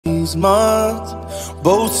these months,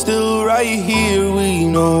 both still right here. We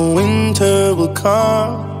know winter will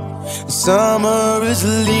come, summer is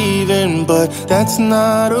leaving, but that's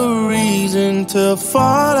not a reason to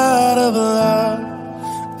fall out of love.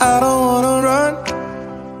 I don't wanna run,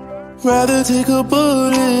 rather take a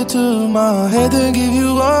bullet to my head than give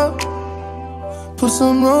you up. Put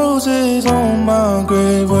some roses on my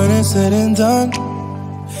grave when it's said and done.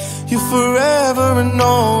 You're forever and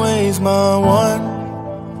always my one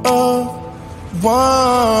of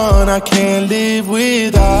one. I can't live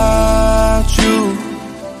without you.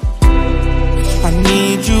 I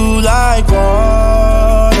need you like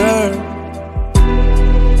water,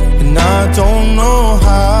 and I don't know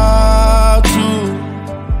how to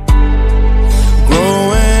grow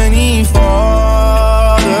any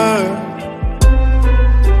farther.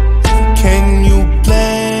 Can you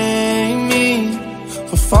blame me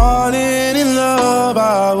for falling in love?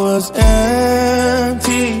 I was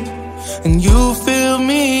empty, and you filled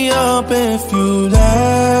me up. If you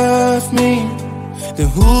left me, then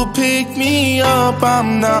who picked me up?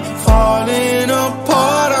 I'm not falling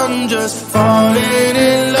apart, I'm just falling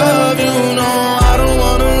in love. You know I don't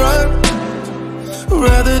wanna run,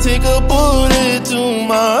 rather take a bullet to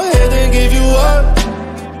my head than give you up.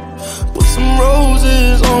 Put some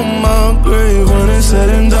roses on my grave when it's said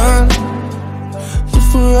and done. You're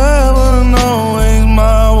forever and always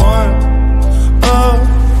my one of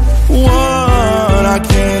one. I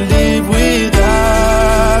can't live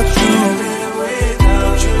without you.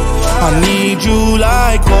 I need you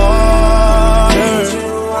like water.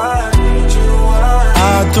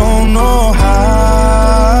 I don't know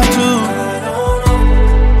how to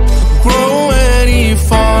grow any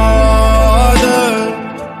farther.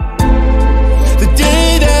 The day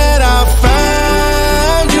that I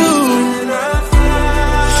found you,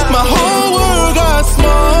 my whole world got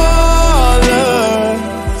smaller.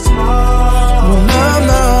 When I'm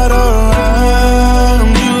not around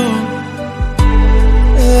you,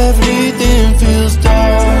 everything feels dark.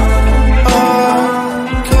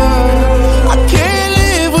 I can't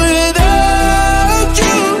live without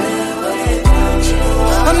you.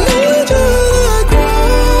 I need you like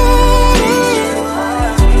water.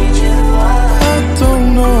 I don't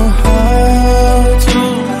know how to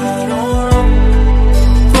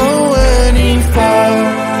go any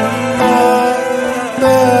farther.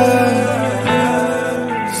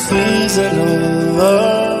 Seasonal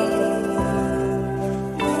love,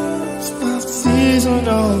 it's not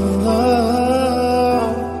seasonal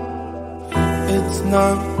love. It's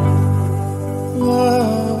not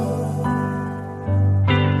love.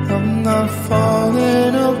 I'm not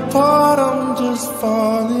falling apart, I'm just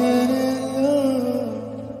falling in love.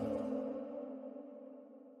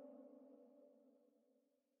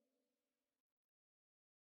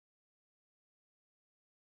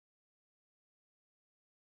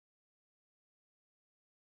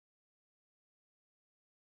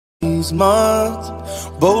 These months,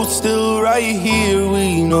 both still right here.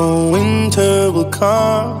 We know winter will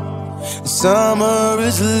come, summer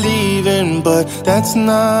is leaving, but that's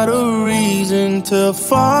not a reason to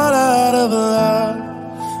fall out of love.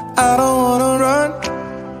 I don't wanna run,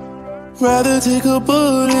 rather take a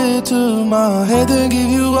bullet to my head than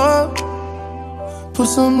give you up. Put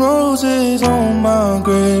some roses on my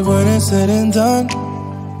grave when it's said and done.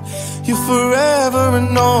 You're forever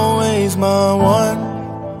and always my one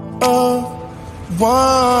of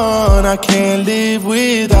one. I can't live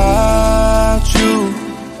without you.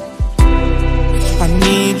 I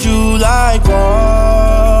need you like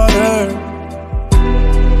water,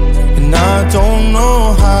 and I don't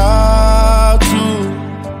know how to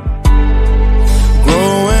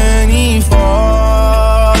grow any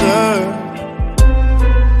farther.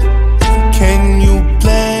 Can you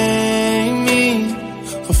blame me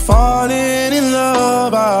for falling in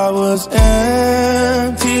love? I was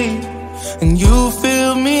empty, and you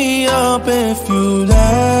filled me up. If you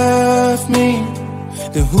left me,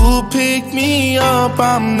 then who picked me up?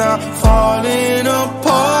 I'm not falling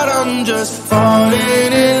apart, I'm just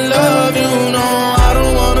falling in love. You know I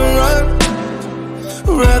don't wanna run,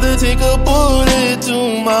 rather take a bullet to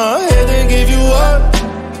my head than give you up.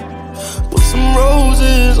 Put some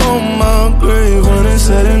roses on my grave when it's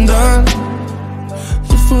said and done.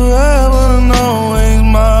 You're forever and always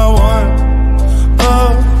my one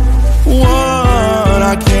of one.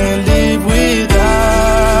 I can't live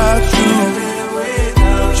without you.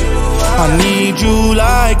 I need you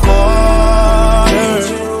like water.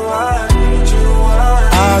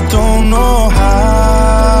 I don't know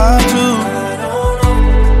how to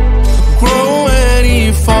grow any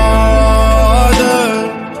farther.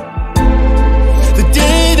 The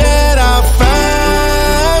day that I found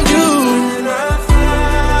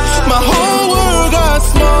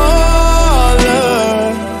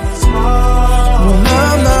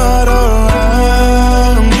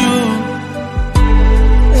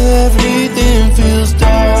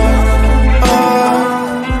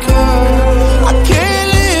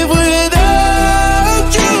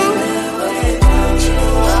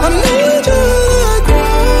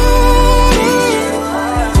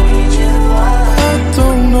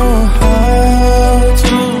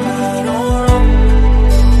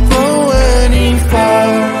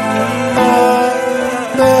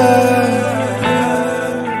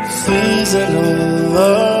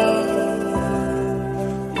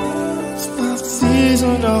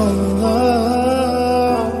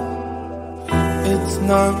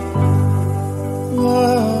not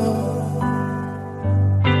love.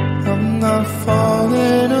 I'm not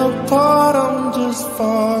falling apart, I'm just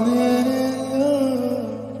falling in love.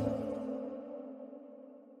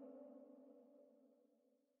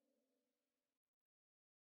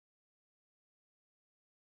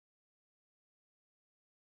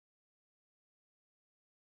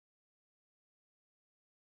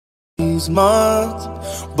 These months,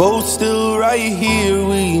 both still right here.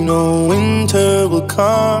 We know winter will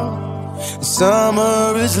come,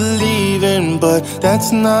 summer is leaving, but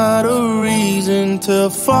that's not a reason to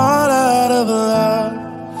fall out of love.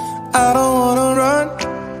 I don't wanna run,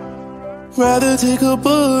 rather take a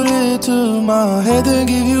bullet to my head than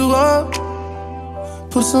give you up.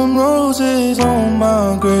 Put some roses on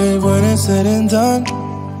my grave when it's said and done.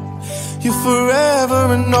 You're forever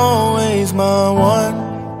and always my one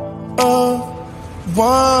of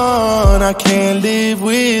one. I can't live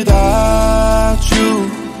without you.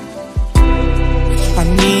 I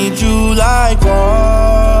need you like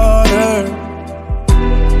water,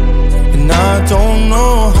 and I don't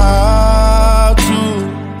know how to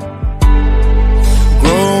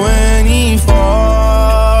grow any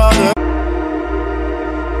farther.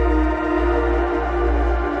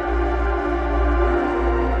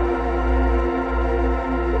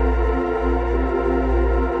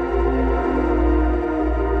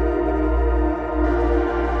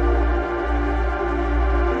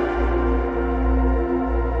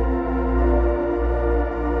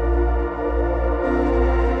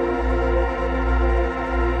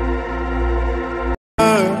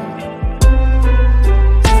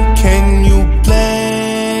 Can you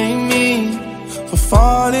blame me for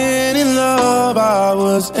falling in love? I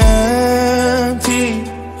was empty,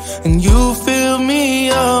 and you filled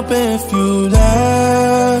me up. If you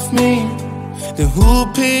left me, then who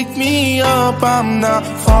picked me up? I'm not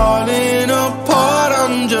falling apart,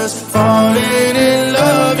 I'm just falling in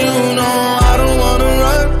love. You know I don't wanna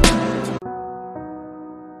run.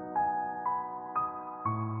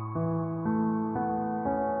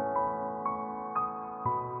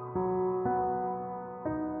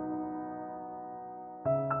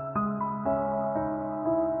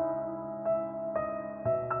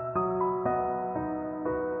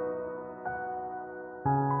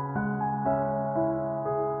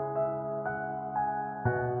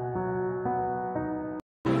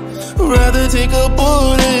 Rather take a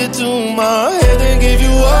bullet to my head than give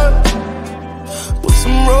you up. Put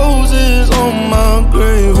some roses on my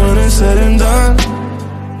grave when it's said and done.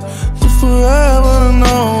 You're forever and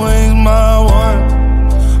always my one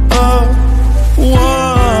of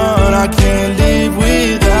one. I can't live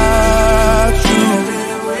without you.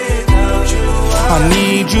 I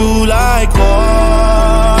need you like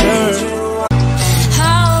water.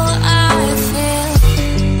 How I feel,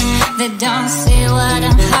 they don't see what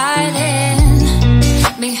I'm hiding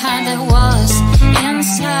behind the walls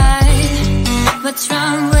inside. What's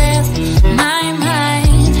wrong with my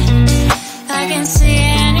mind? I can see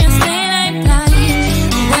anything I blind.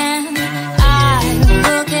 When I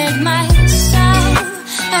look at myself,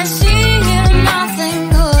 I see nothing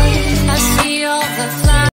good. I see all the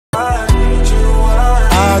flaws.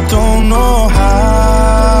 I don't know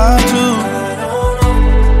how to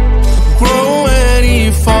grow any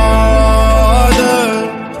farther.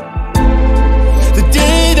 The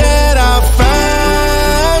day that I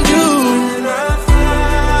found you,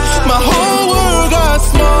 my whole world got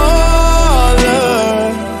smaller.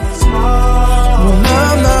 When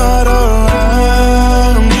I'm not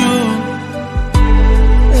around you,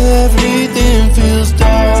 everything feels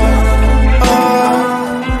dark.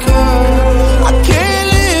 I can't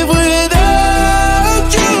live without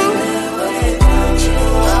you.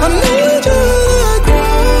 I need you like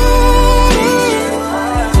water.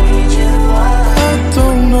 I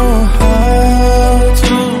don't know how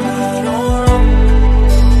to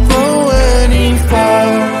go any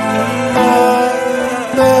farther.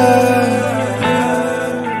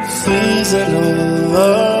 Seasonal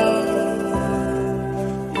love,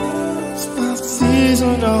 it's not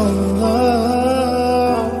seasonal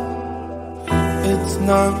love. It's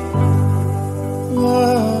not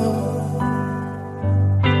love.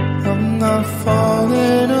 I'm not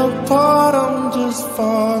falling apart, I'm just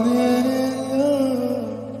falling in love.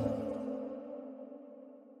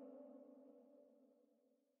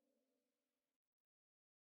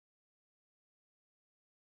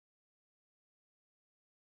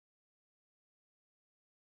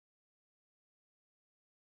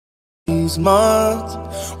 These months,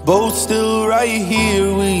 both still right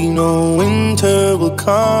here. We know winter will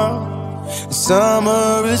come,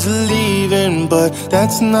 summer is leaving, but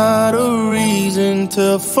that's not a reason reason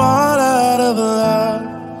to fall out of love.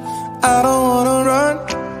 I don't wanna run,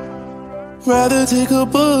 rather take a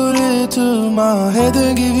bullet to my head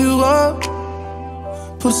than give you up.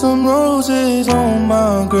 Put some roses on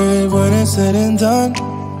my grave when it's said and done.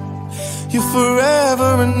 You're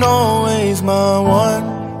forever and always my one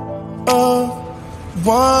of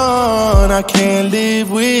one. I can't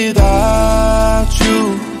live without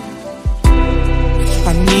you.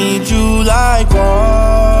 I need you like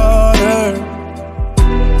water,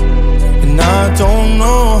 and I don't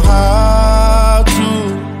know how to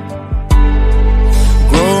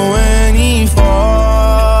grow any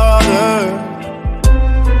farther.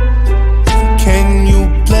 Can you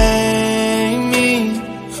blame me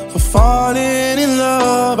for falling in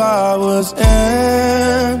love? I was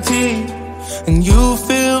empty, and you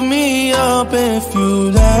filled me up. If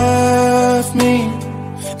you left me,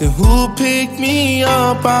 then who picked me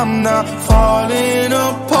up? I'm not falling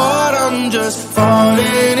apart, I'm just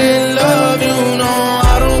falling in love. You know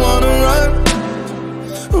I don't wanna run,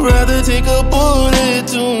 rather take a bullet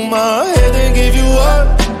to my head than give you up.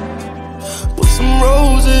 Put some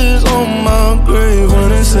roses on my grave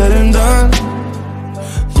when it's said and done.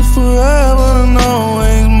 You're forever and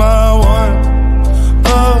always my one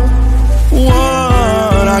of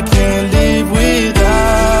one. I can't live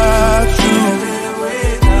without you.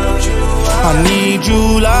 I need you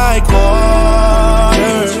like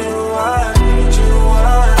water.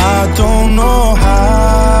 I don't know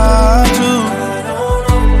how to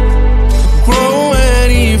grow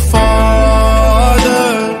any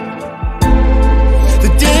farther. The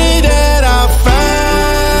day that I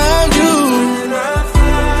found you,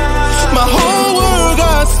 my whole world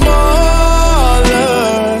got smaller.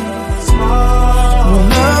 When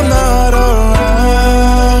I'm not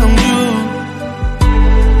around you,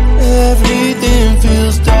 everything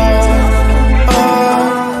feels dark.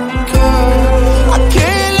 I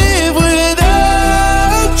can't live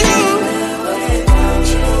without you.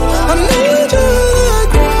 I need you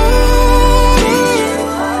like water.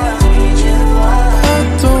 I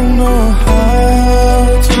don't know how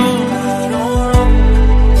to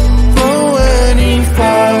go any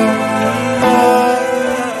farther.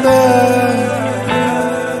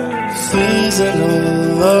 Seasonal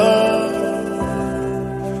love,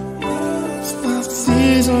 it's not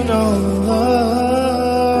seasonal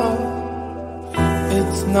love.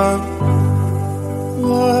 It's not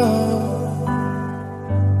love.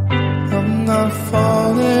 I'm not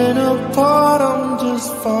falling apart, I'm just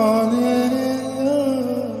falling in love.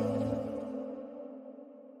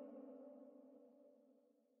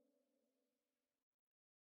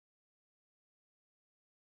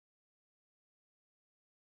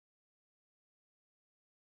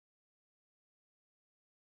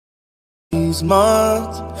 These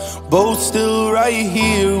months, both still right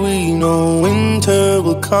here. We know winter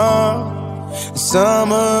will come,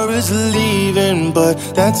 summer is leaving, but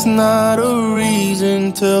that's not a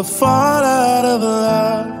reason to fall out of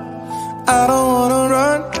love. I don't wanna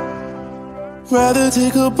run, rather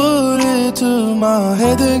take a bullet to my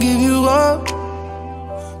head than give you up.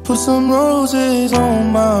 Put some roses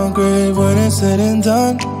on my grave when it's said and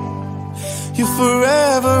done. You're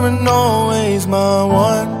forever and always my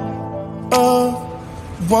one of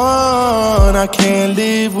one. I can't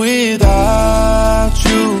live without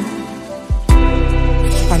you.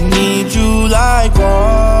 I need you like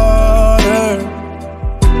water,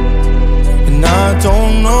 and I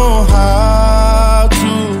don't know how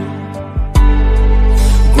to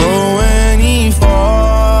grow any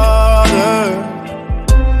farther.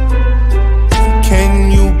 Can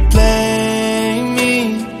you blame me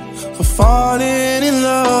for falling in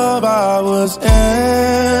love? I was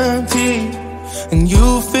empty, and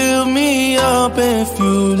you filled me up. If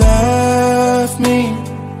you left me,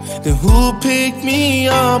 then who picked me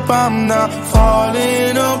up? I'm not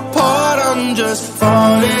falling apart, I'm just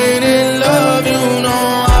falling in love. You know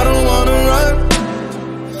I don't wanna run,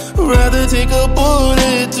 rather take a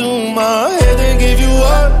bullet to my head than give you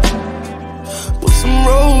up. Put some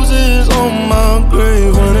roses on my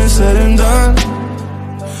grave when it's said and done.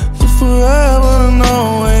 You're forever and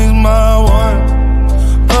always my one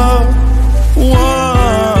of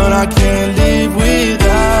one. I can't live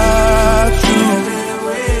without you.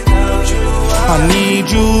 I need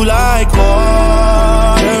you like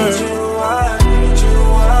water.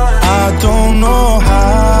 I don't know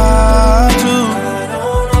how to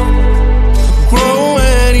grow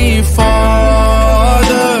any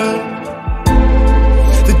farther.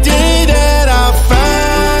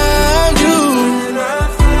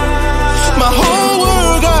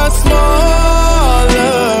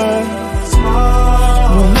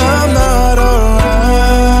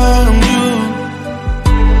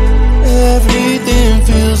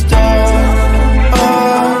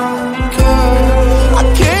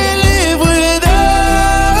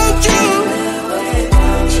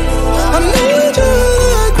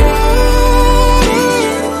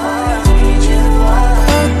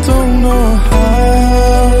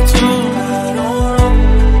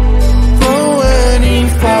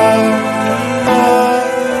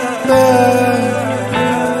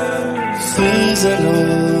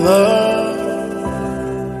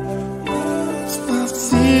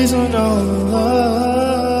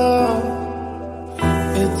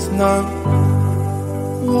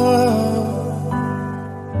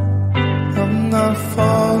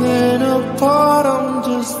 I'm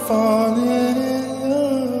just falling in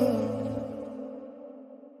love.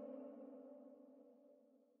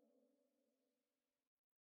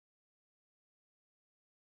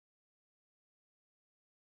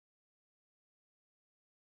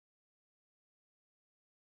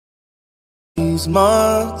 These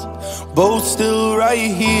months, both still right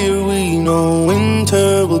here. We know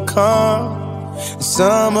winter will come,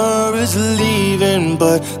 summer is leaving,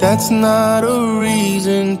 but that's not a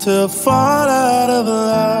reason to fall out of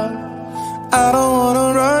love. I don't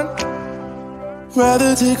wanna run,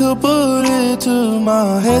 rather take a bullet to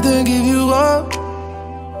my head than give you up.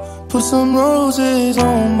 Put some roses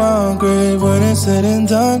on my grave when it's said and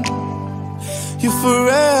done. You're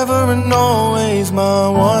forever and always my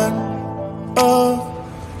one of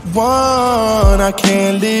one. I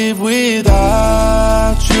can't live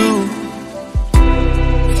without you.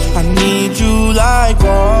 I need you like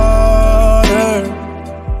water,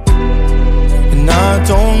 and I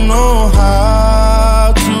don't know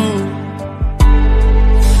how to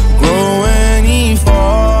grow any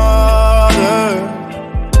farther.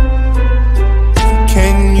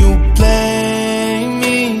 Can you blame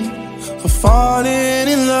me for falling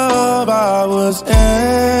in love? I was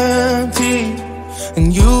empty,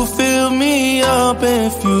 and you filled me up.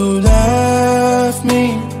 If you left me,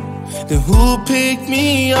 then who picked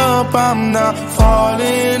me up? I'm not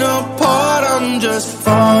falling apart, I'm just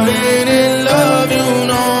falling in love. You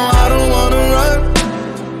know I don't wanna run,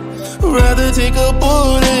 rather take a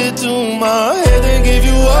bullet to my head than give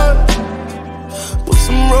you up. Put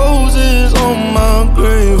some roses on my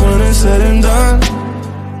grave when it's said and done.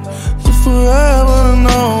 You're forever and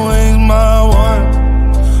always my one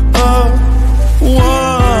of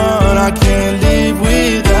one. I can't live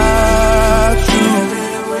without you.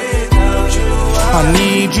 I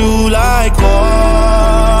need you like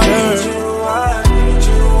water.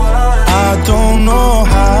 I don't know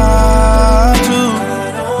how to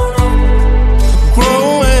grow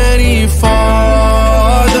any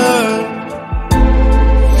farther.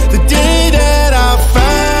 The day that I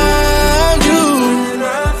found you,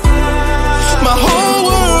 my whole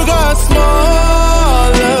world got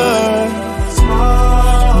smaller.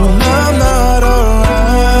 When I'm not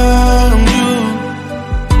around you,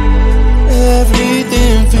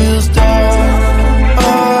 everything feels dark.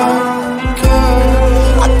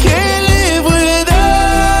 I can't live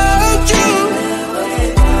without you.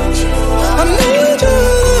 I need you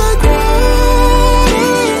like water.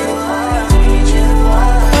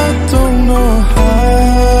 I don't know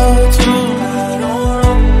how to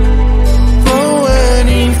go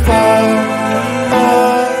any farther.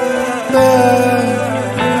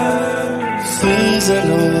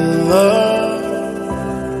 Seasonal love,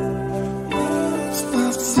 it's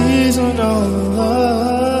not seasonal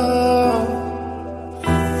love.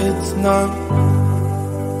 It's not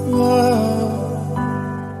love.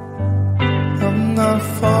 I'm not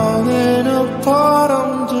falling apart,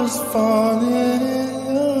 I'm just falling in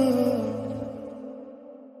love.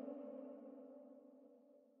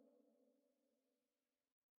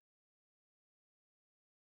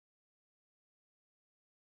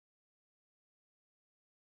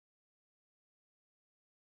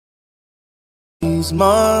 These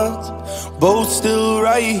months, both still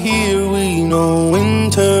right here. We know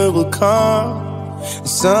winter will come,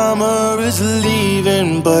 summer is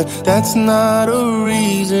leaving, but that's not a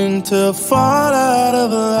reason to fall out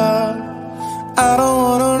of love. I don't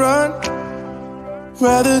wanna run,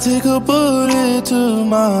 rather take a bullet to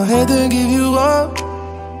my head than give you up.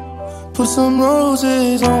 Put some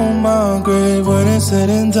roses on my grave when it's said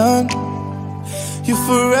and done. You're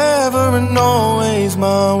forever and always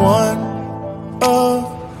my one of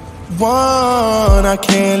one. I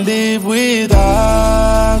can't live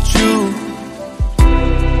without you.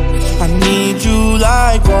 I need you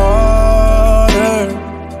like water,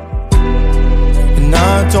 and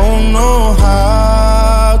I don't know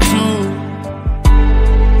how to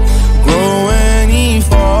grow any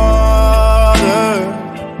farther.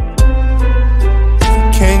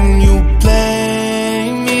 Can you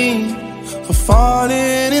blame me for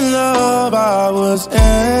falling in love? I was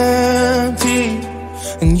empty,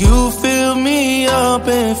 and you filled me up.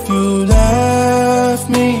 If you left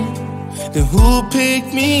me, then who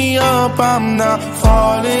picked me up? I'm not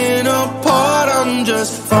falling apart, I'm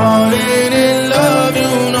just falling in love.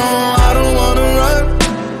 You know I don't wanna run,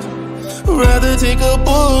 rather take a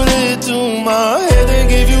bullet to my head than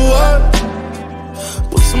give you up.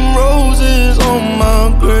 Put some roses on my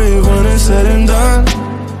grave when it's said and done.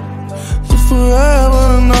 You're forever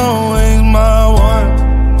and always my one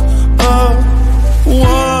of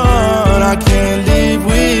one. I can't live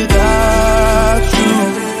without you.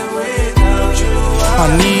 I I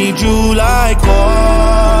need you like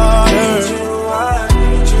water.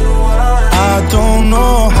 I don't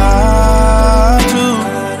know how to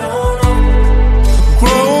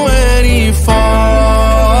grow any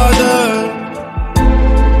farther.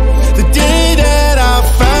 The day that I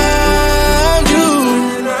found you,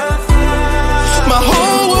 my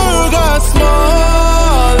whole world got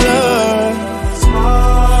smaller.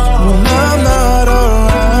 When I'm not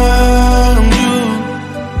around you,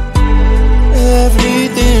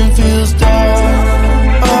 everything feels dark.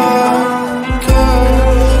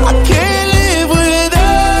 I can't live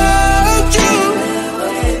without you.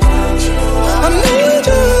 I need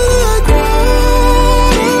you like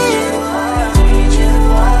water.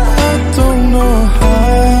 I don't know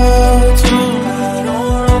how to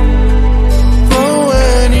go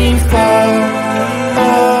any farther.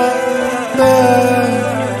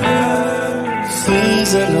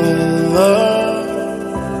 Seasonal love,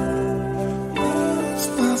 it's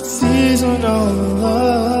not seasonal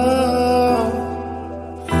love.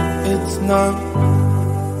 It's not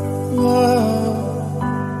love.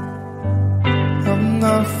 I'm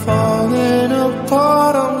not falling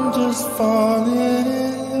apart, I'm just falling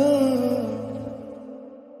in love.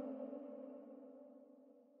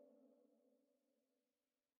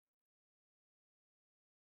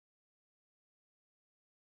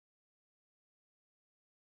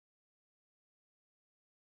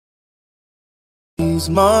 These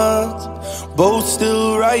months, both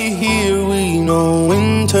still right here. We know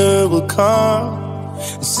winter will come,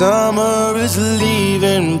 summer is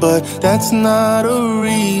leaving, but that's not a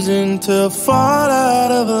reason to fall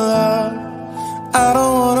out of love. I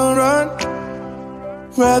don't wanna run,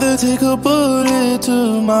 rather take a bullet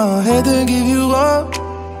to my head than give you up.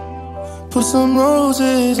 Put some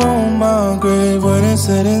roses on my grave when it's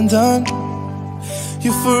said and done.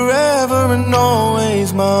 You're forever and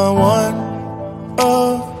always my one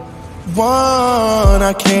of one.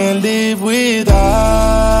 I can't live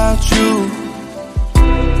without you.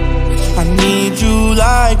 I need you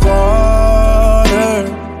like water,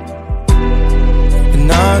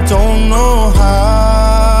 and I don't know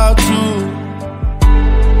how to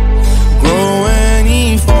grow any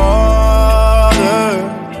farther.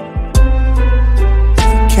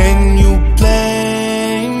 Can you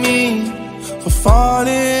blame me for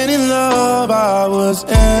falling in love? I was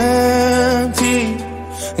empty,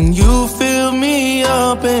 and you filled me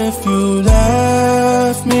up. If you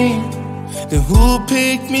left me, then who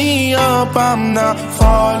picked me up? I'm not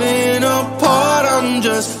falling apart, I'm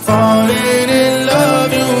just falling in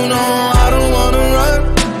love. You know I don't wanna run,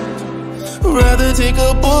 rather take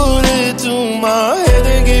a bullet to my head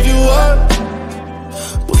than give you up.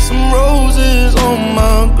 Put some roses on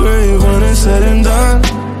my grave when it's said and done.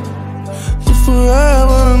 You're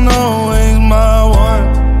forever and always my one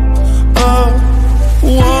of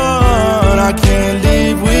one. I can't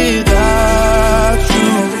live without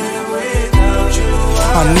you.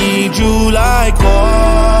 I need you like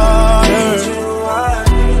water.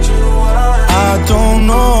 I don't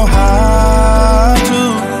know how to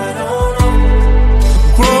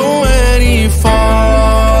grow any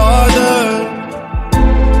farther.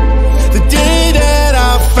 The day that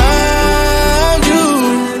I found you,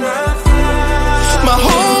 my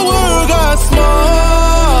whole world got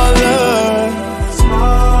smaller.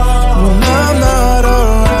 When I'm not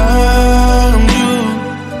around you,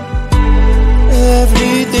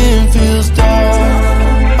 everything feels dark.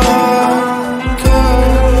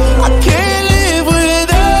 I can't live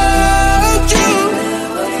without you.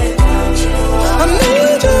 I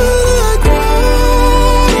need you like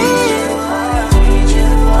water.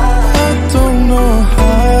 I don't know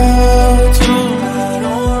how to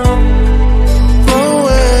go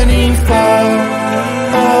any farther.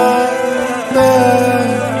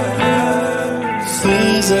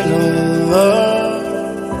 Seasonal love,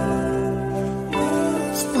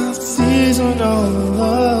 it's not seasonal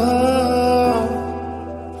love.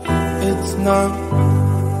 It's not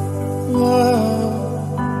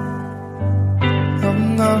love. I'm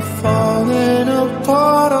not falling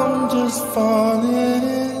apart, I'm just falling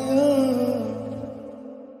in love.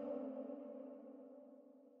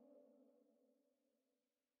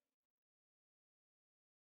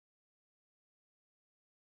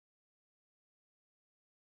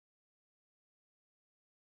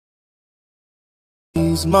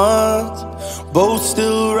 These months, both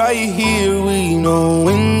still right here. We know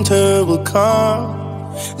winter will come,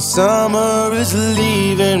 summer is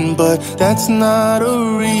leaving, but that's not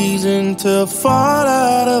a reason to fall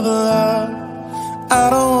out of love. I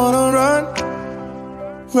don't wanna run,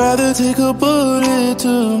 rather take a bullet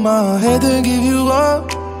to my head than give you up.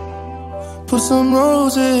 Put some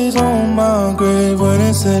roses on my grave when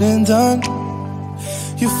it's said and done.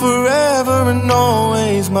 You're forever and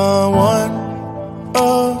always my one.